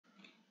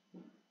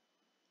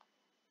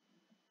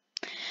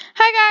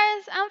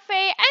I'm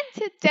Faye,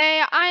 and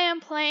today I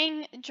am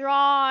playing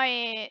Draw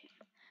It.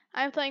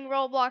 I'm playing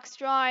Roblox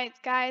Draw It,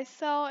 guys.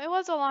 So it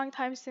was a long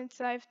time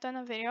since I've done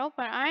a video,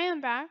 but I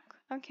am back.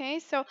 Okay,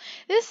 so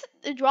this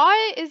Draw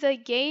It is a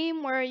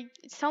game where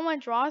someone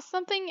draws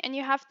something and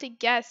you have to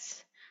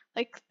guess,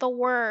 like, the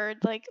word,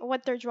 like,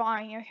 what they're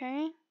drawing,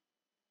 okay?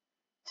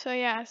 So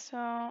yeah,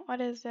 so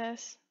what is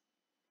this?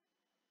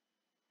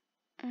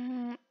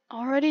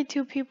 Already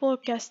 2 people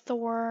guessed the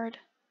word.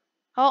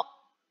 Oh,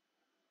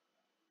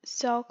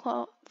 so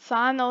close.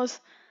 Thanos.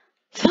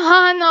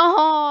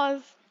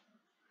 Thanos!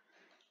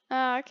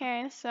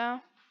 Okay, so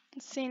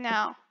let's see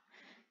now.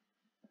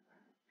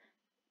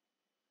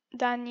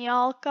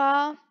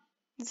 Danielka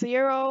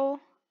 0,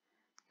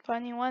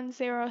 21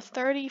 0,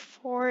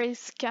 34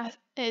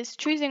 is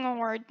choosing a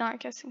word, not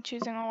guessing,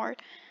 choosing a word.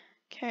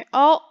 Okay.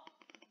 Oh,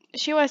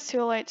 she was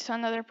too late, so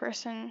another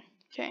person.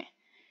 Okay.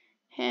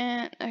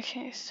 And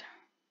okay, so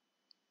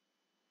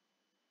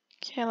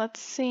okay, let's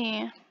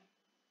see.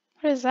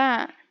 What is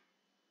that?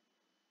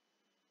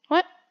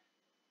 What?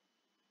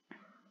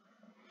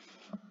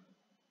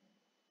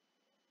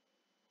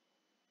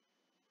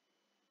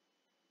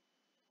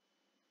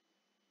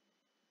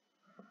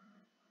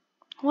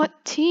 What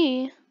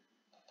T?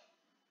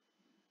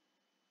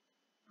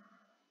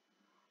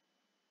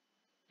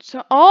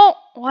 So, oh,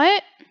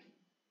 what?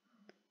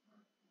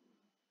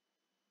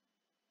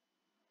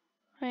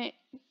 Wait,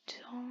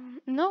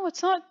 no,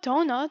 it's not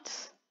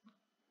donuts.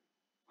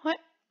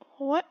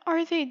 What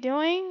are they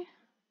doing?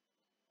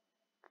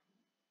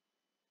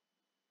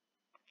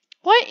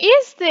 What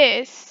is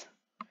this?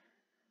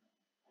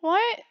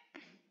 What?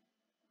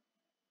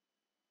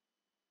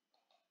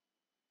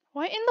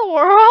 What in the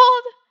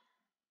world?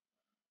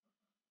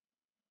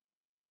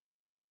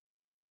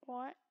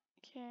 What?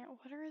 Okay,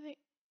 what are they?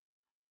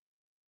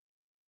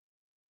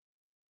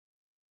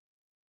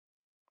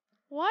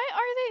 What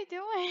are they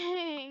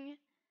doing?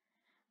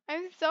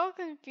 I'm so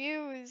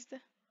confused.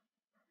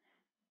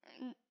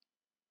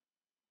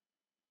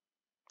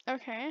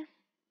 Okay.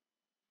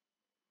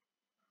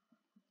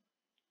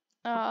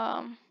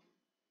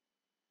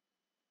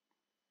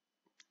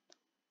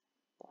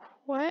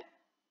 What?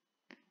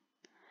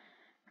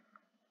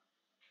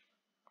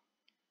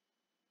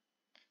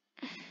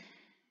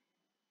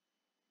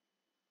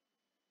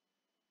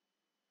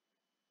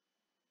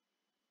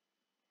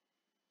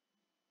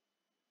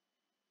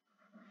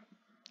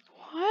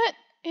 What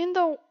in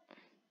the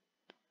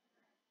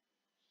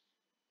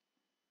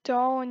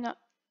donut?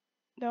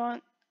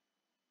 Don't.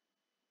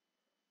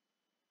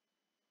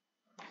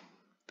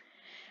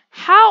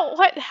 How?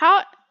 What?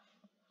 How?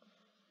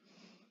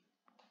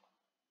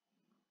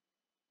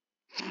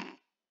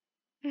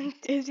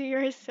 Izzy,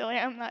 you're silly.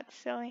 I'm not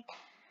silly.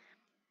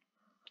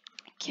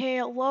 Okay,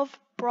 I love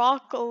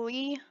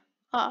broccoli.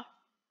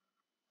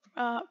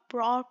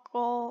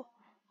 Broccoli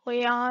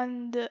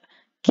and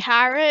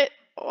carrot.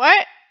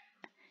 What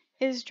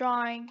is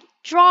drawing?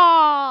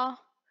 Draw!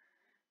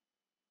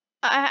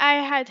 I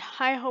had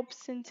high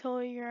hopes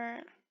until you're.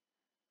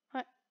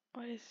 What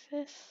is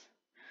this?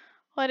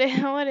 What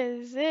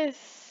is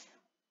this?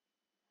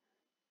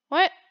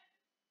 What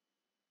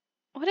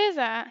is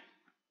that?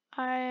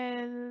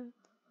 I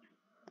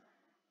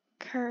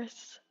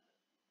curse.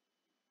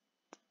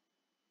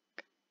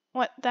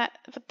 What that?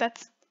 But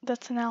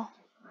that's an L.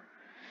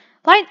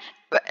 Line.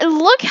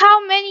 Look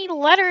how many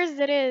letters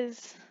it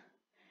is.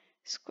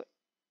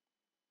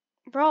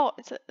 Bro,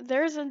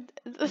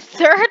 the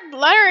third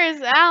letter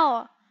is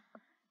L.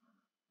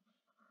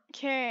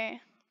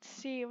 Okay, let's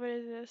see, what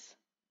is this?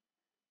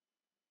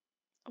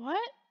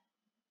 What?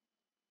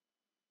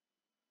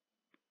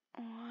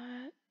 What?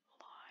 Live?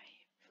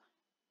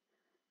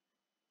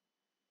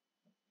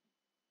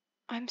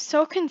 I'm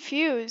so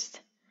confused.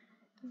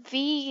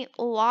 The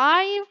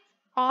live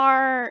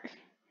are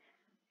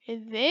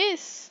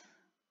this?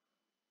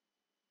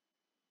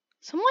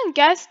 Someone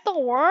guessed the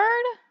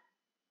word?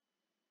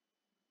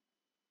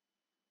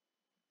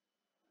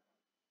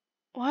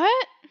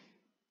 What?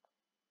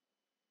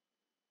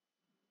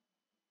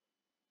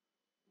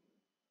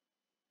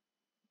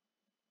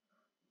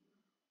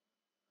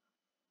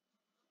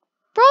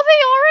 Bro,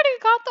 they already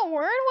got the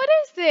word? What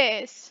is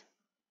this?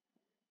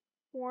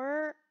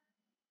 Word.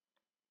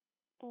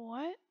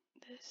 What?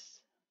 This.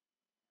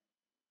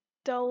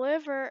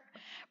 Deliver.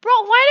 Bro,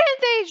 why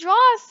didn't they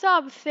draw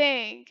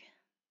something?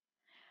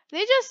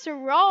 They just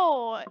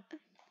wrote.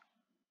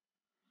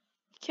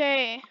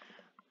 Okay.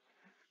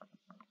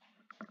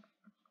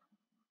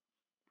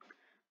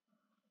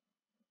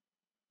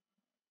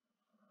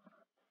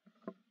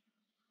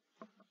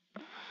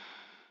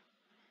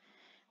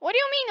 What do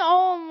you mean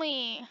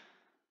only?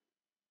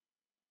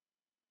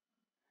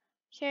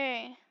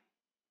 Okay.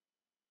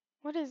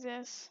 What is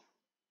this?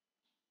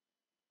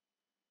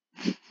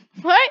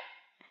 What?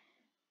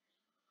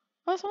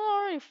 Oh, someone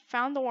already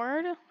found the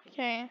word?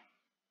 Okay.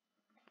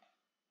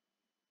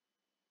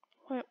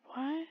 Wait,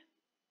 what?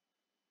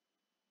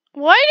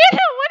 What? What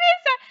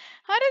is that?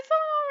 How did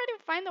someone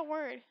already find the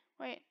word?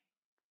 Wait.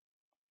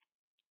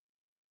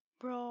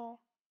 Bro.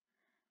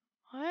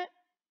 What?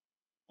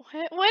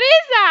 What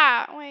is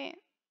that? Wait.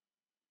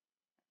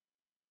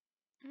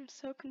 I'm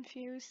so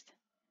confused.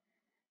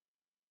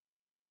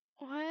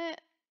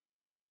 What?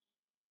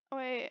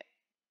 Wait.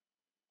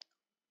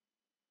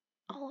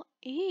 Oh,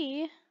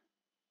 E?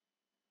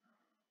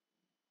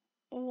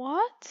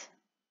 What?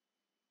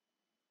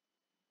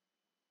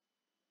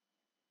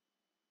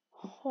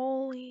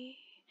 Holy.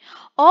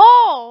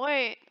 Oh,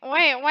 wait.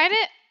 Why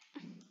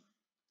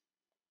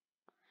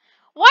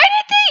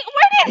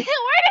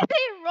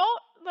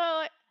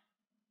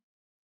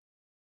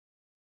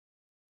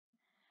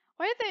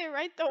did they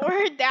write the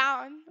word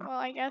down? Well,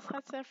 I guess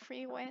that's a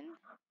free win.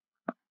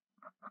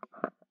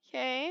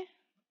 Okay.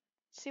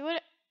 See what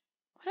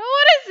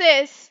is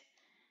this?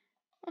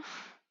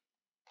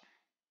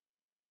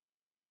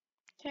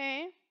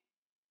 Okay.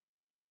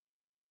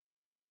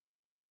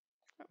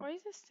 Why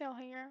is it still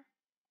here?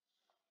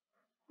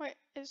 Wait,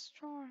 it's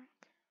strong.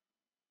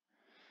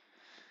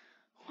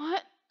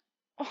 What?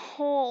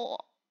 Oh.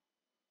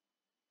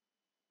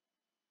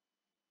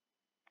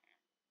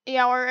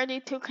 Yeah, we're ready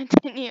to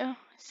continue.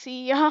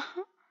 See ya.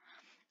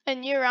 A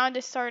new round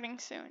is starting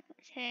soon.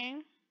 Okay.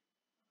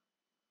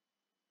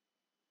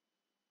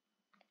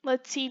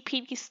 Let's see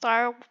PD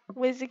Star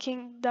Wiz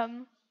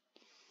Kingdom.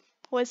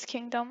 Wiz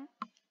Kingdom.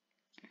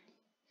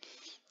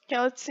 Okay,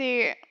 let's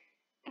see.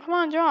 Come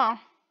on, draw.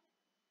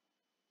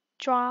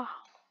 Draw.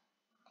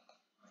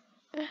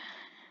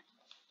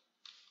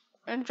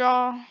 And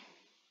draw.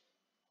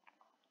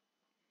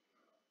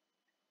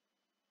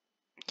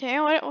 Okay,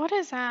 what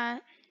is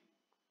that?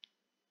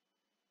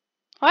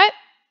 What?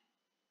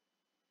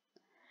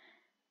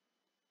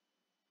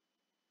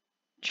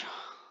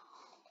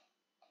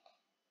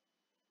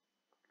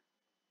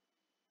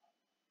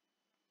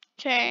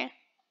 Okay.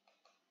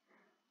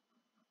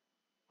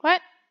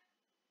 What?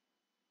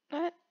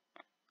 What?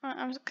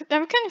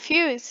 I'm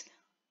confused.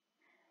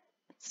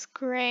 It's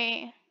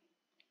gray.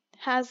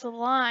 Has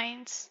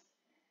lines.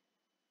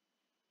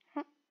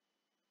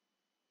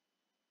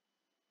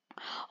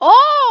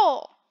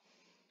 Oh!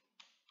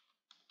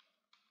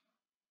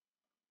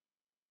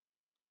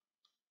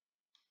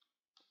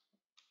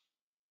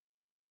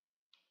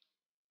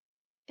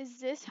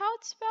 Is this how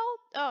it's spelled?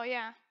 Oh,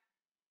 yeah.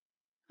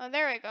 Oh,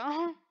 there we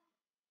go.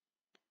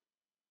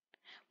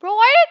 Bro,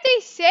 why did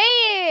they say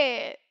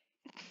it?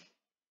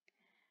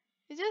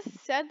 It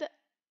just said that.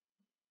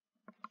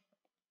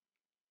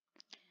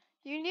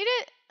 You need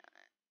it.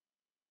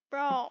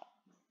 Bro,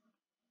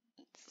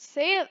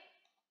 say it.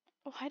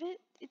 Why did.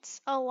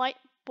 It's a light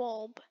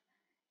bulb.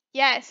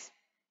 Yes.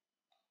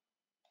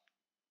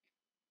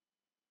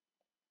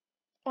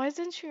 Why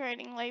isn't she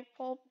writing light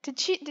bulb? Did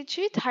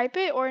she type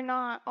it or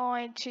not?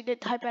 Oh, she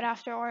did type it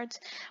afterwards.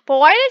 But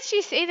why did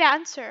she say the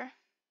answer?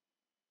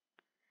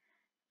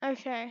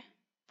 Okay.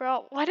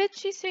 Bro, why did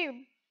she say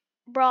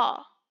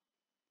bra?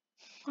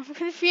 I'm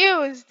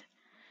confused.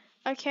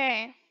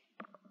 Okay.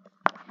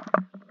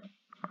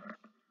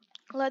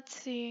 Let's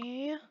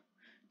see.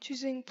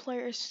 Choosing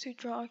players to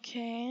draw.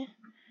 Okay.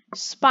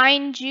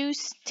 Spine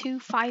Juice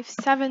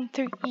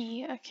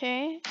 2573.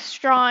 Okay.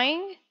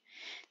 Drawing.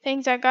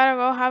 Thanks. I gotta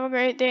go. Have a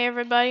great day,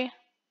 everybody.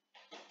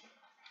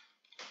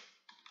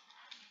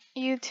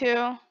 You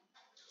too.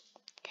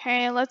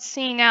 Okay. Let's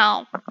see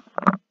now.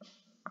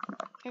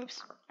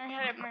 Oops. I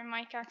had my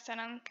mic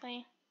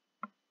accidentally.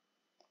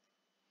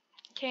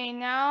 Okay.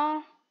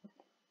 Now.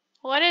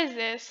 What is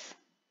this?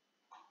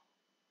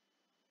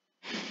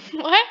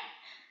 What?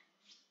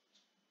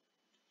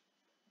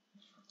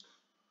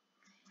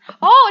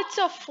 Oh, it's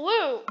a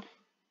flute.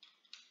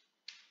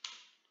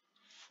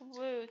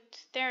 Flute.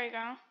 There we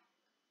go.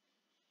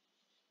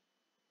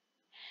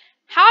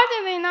 How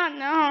did they not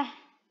know?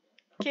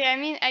 Okay, I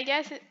mean, I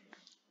guess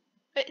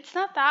it's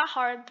not that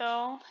hard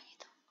though.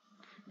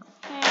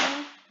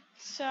 Okay,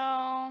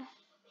 so,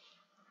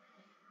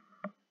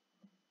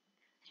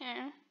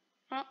 okay.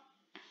 Oh.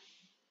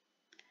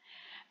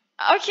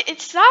 Okay,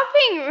 it's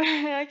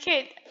stopping.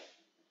 Okay,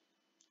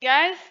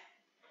 guys,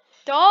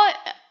 don't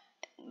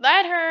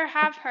let her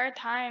have her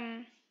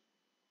time.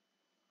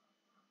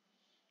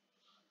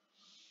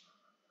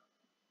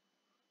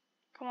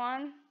 Come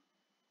on.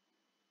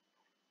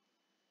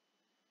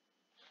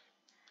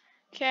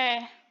 Okay.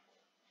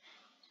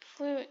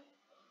 Flute.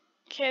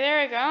 Okay,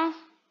 there we go.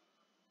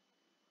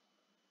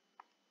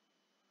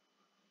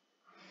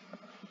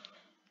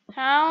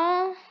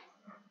 How?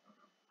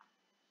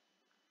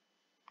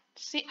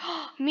 See,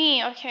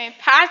 me. Okay,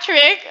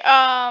 Patrick.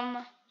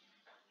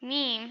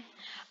 Meme.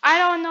 I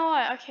don't know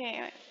what.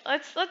 Okay,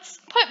 let's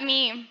put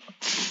meme.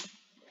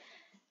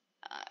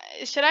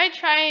 Should I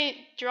try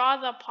draw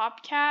the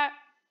pop cat?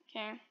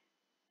 Okay.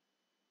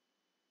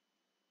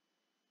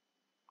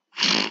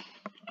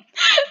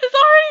 This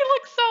already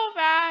looks so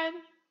bad.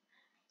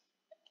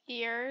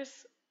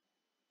 Ears.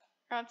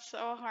 That's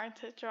so hard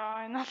to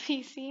draw in a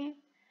PC.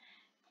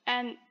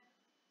 And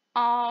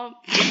um.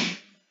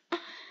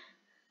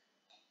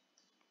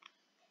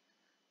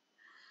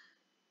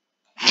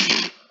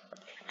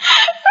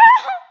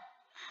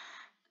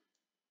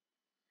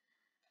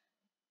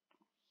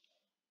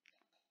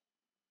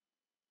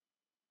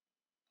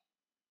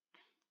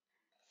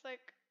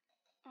 like,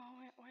 oh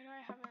wait, why do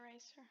I have an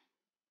eraser?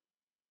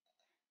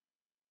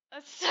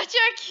 That's such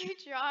a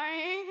cute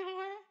drawing.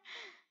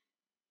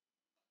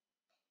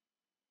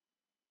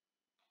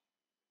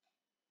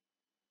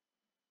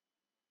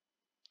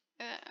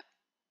 I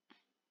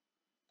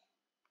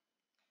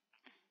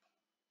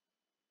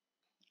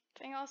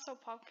think also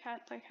Popcat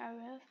like have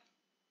it.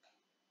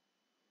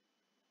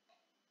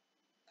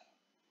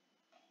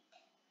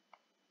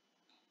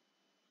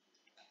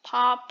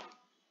 Pop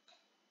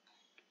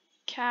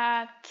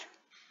cat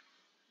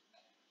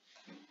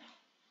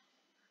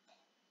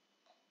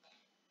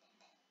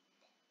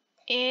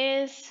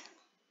is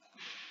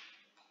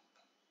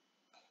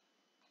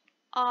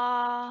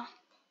oh,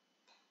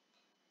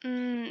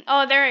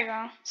 there we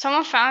go.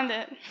 Someone found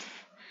it.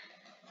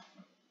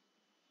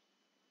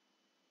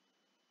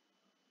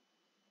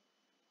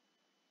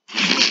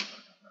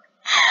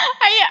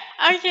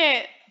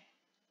 Okay.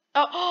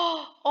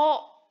 Oh,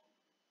 oh.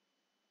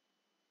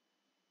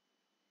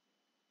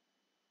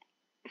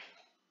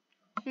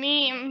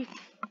 Meme.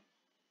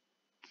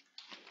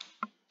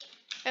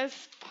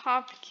 It's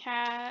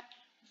Popcat.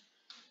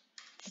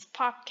 It's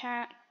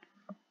Popcat.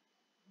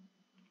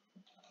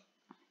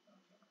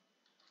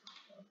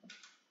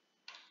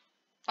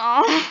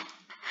 Oh.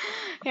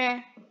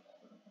 Okay.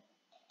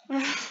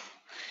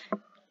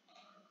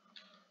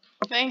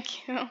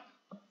 Thank you.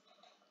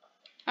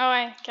 Oh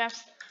wait,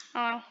 caps.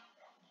 Oh.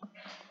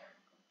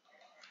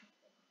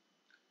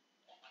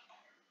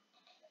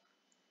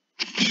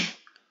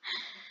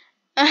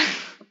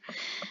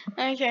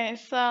 Okay,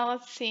 so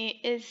let's see.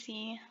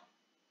 Izzy.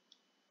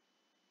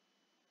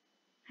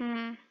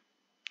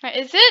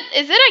 Is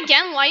it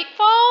again light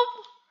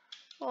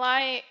bulb?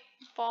 Light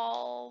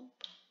bulb.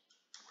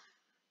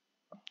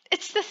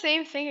 It's the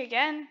same thing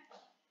again.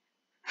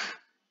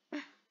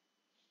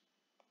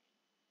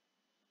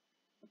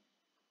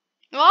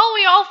 Well,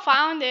 we all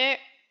found it,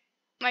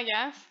 I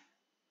guess.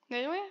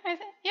 Did we?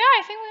 Yeah,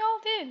 I think we all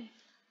did.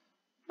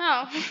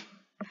 Oh.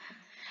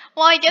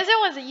 Well, I guess it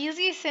was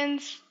easy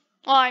since,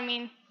 well, I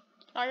mean,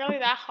 not really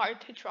that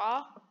hard to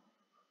draw.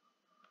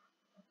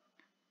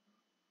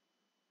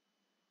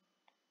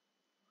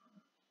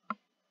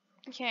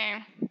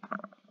 Okay.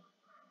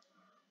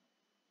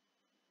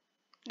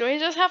 Do we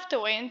just have to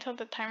wait until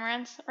the timer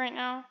ends right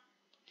now?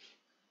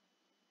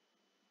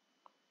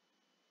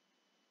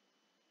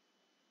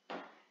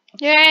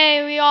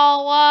 Yay, we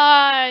all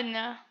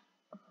won!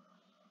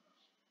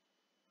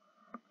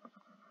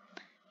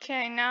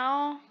 Okay,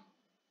 now.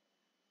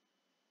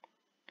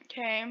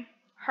 Okay.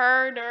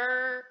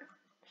 Herder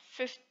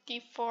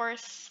 54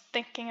 is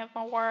thinking of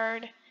a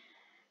word.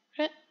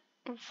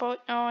 Vote.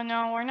 Oh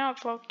no, we're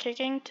not vote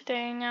kicking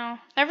today. No.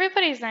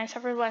 Everybody's nice.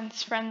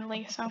 Everyone's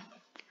friendly. So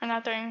we're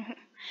not doing.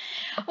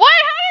 What?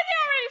 How did they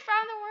already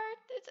found the word?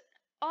 It's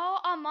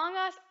all Among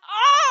Us.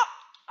 Oh!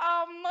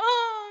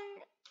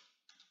 Among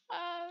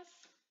Us.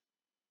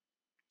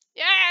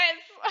 Yes!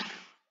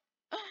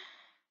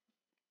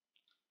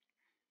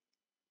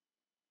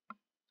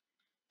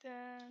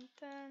 Dun,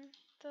 dun,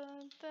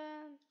 dun,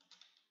 dun,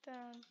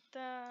 dun,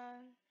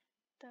 dun,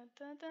 dun,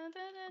 dun, dun,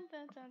 dun,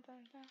 dun, dun,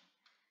 dun, dun.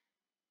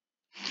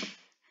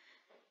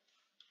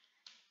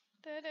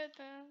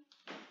 Da-da-dun,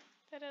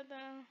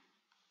 da-da-dun.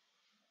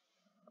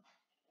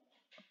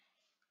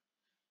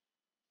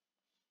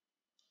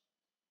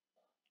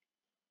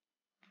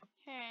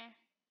 Okay.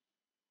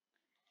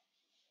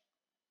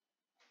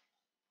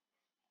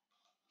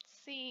 Let's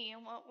see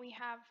what we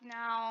have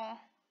now.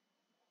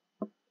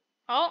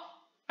 Oh,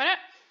 what?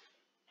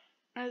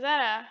 Is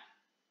that a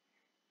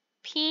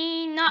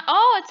peanut?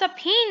 Oh, it's a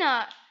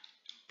peanut.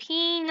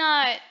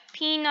 Peanut.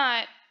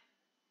 Peanut.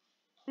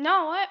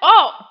 No, what?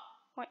 Oh!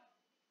 Wait.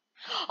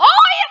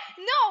 Oh,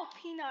 yeah! No!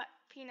 Peanut.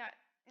 Peanut.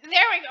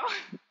 There we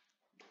go.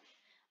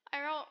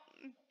 I wrote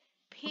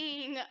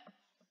peanut.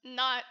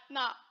 Not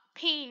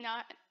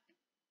peanut.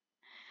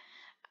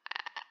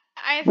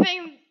 I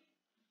think.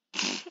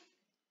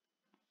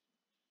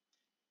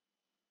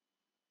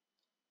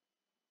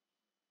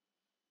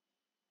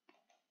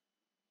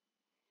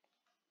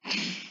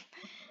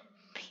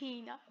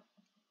 Peanut.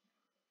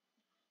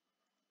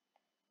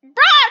 Bro,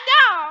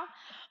 no!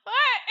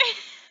 What?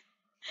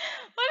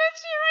 What did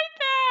she write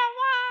there?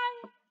 Why?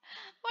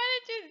 Why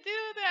did you do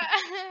that?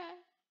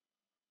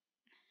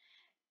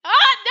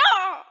 Oh, no!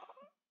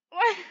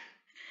 What?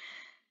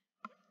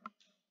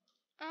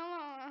 Oh.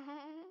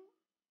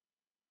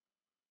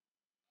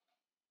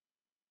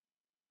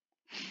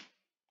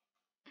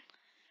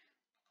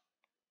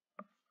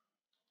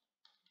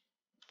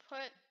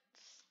 Put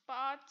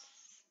spots.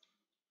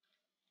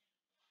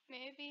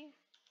 Maybe.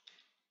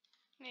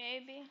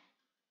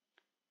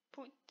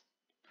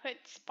 Put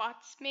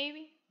spots,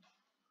 maybe.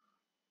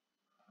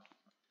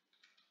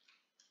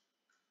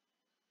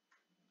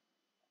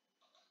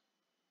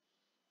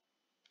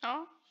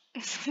 Oh.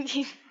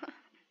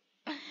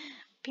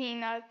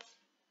 Peanuts.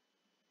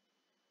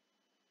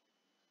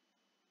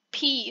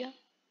 P.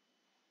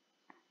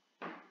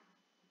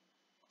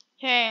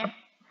 Okay.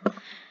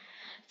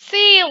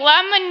 See,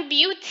 Lemon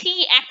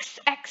Beauty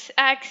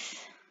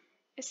XXX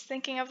is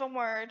thinking of a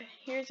word.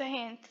 Here's a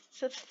hint.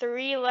 It's a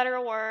 3-letter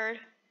word.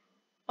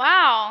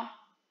 Wow,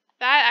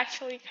 that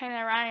actually kind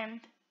of rhymed.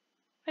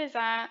 What is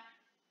that?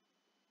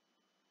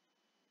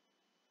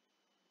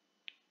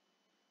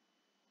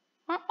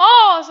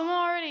 Oh, someone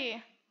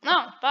already.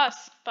 No,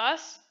 bus.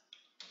 Bus.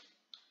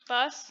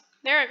 Bus.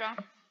 There we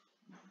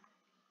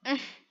go.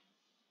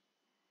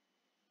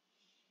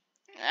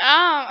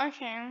 Oh,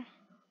 okay.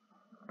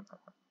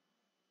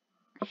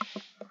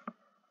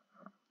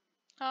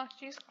 Oh,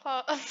 she's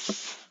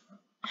close.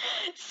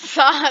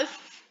 Sauce.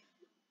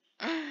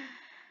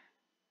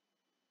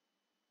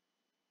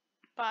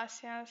 Bus,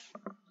 yes.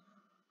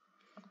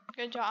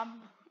 Good job.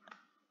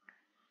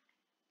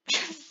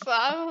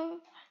 So.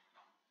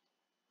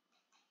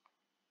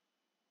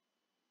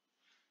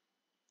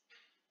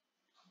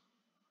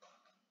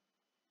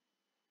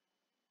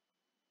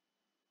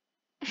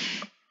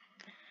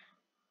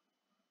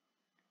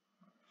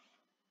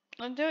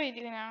 What do we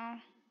do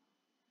now?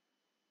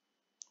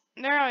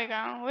 There we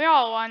go. We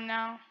all won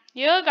now.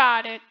 You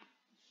got it.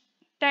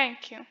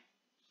 Thank you.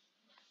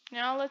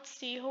 Now let's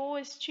see who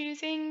is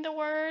choosing the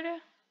word.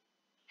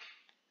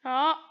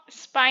 Oh,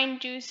 Spine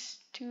Juice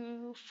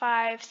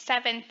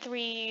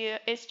 2573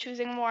 is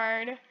choosing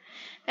word.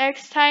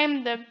 Next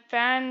time the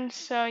band,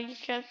 so you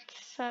get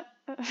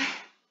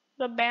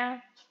the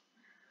band.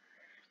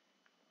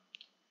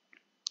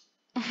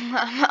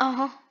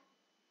 Okay,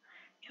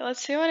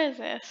 let's see, what is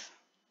this?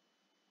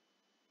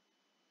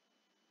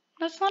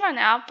 That's not an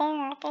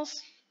apple.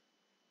 Apples.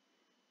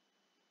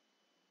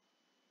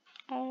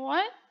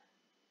 What?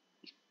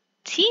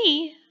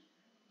 Tea?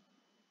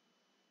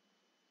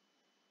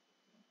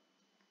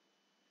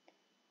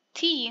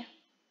 Tea.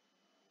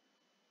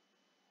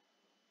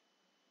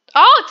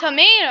 Oh,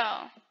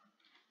 tomato.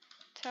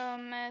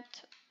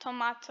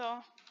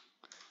 Tomato.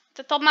 It's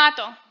a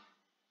tomato.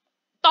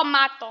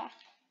 Tomato.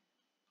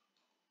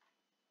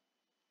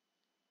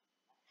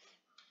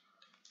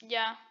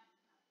 Yeah.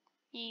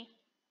 E.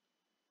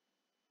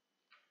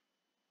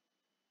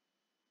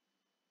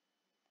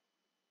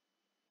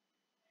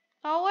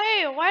 Oh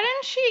wait, why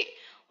didn't she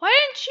win?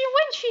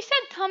 She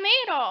said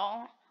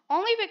tomato.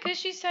 Only because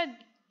she said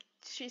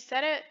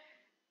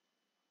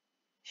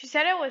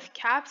it with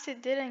caps,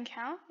 it didn't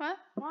count? What?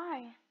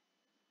 Why?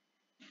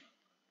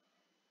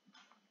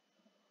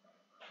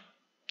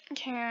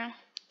 Okay,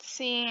 let's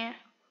see.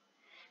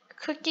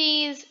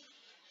 Cookies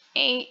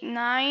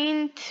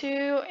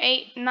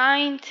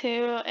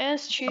 892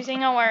 is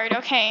choosing a word.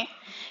 Okay.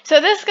 So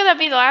this is gonna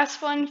be the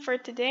last one for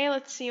today.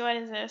 Let's see, what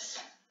is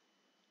this?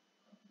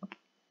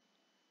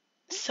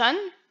 Sun?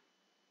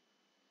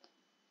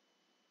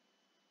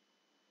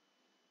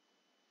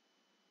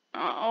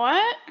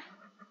 What?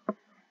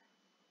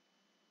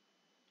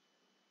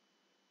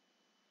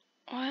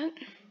 What?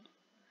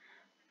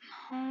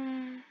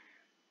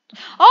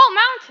 Oh,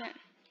 mountain.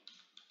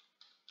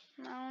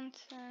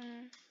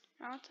 Mountain?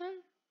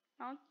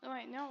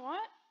 Wait, no,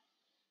 what?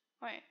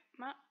 Wait,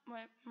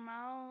 wait,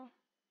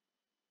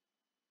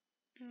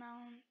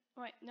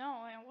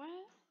 no, wait,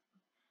 what?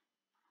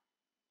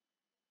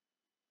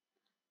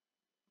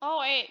 Oh,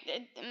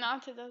 wait,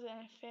 mountain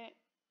doesn't fit.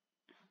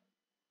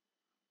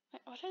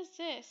 Wait, what is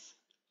this?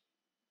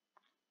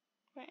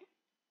 Wait.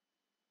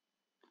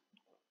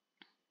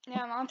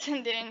 Yeah,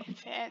 mountain didn't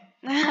fit.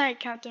 I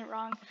counted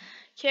wrong.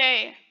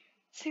 Okay.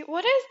 See,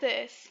 what is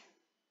this?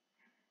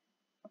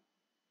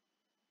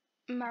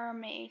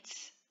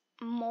 Mermaids.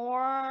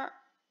 More.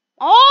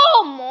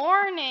 Oh,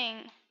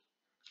 morning.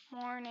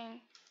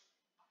 Morning.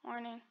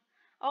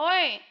 Oh,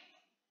 wait.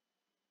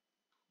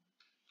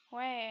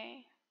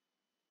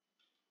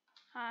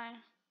 Hi.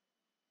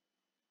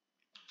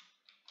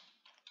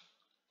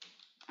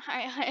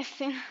 I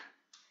think.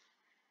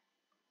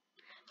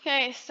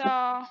 Okay, so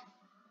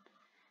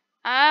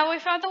we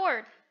found the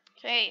word.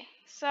 Okay,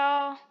 so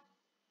I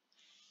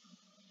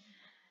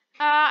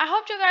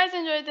hope you guys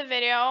enjoyed the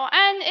video,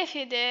 and if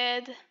you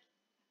did,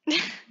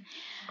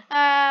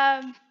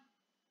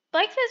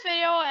 like this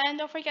video and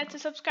don't forget to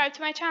subscribe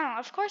to my channel.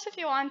 Of course, if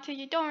you want to,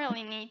 you don't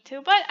really need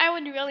to, but I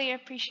would really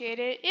appreciate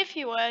it if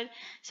you would.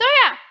 So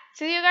yeah,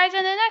 see you guys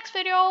in the next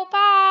video.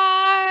 Bye!